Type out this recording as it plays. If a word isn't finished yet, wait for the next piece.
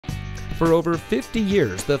For over 50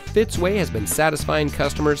 years, the Fitzway has been satisfying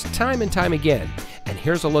customers time and time again. And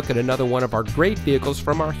here's a look at another one of our great vehicles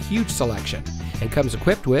from our huge selection, and comes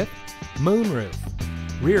equipped with moonroof,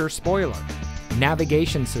 rear spoiler,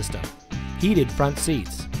 navigation system, heated front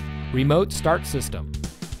seats, remote start system,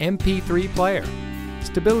 MP3 player,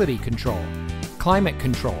 stability control, climate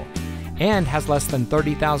control, and has less than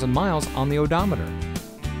 30,000 miles on the odometer.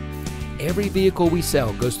 Every vehicle we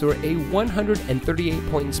sell goes through a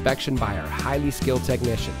 138-point inspection by our highly skilled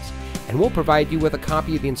technicians, and we'll provide you with a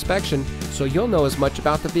copy of the inspection so you'll know as much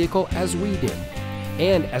about the vehicle as we do.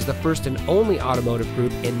 And as the first and only automotive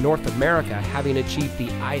group in North America having achieved the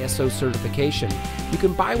ISO certification, you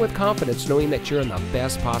can buy with confidence knowing that you're in the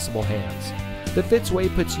best possible hands. The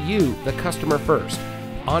Fitzway puts you, the customer, first.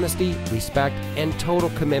 Honesty, respect, and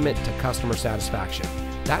total commitment to customer satisfaction.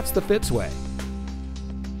 That's the Fitzway.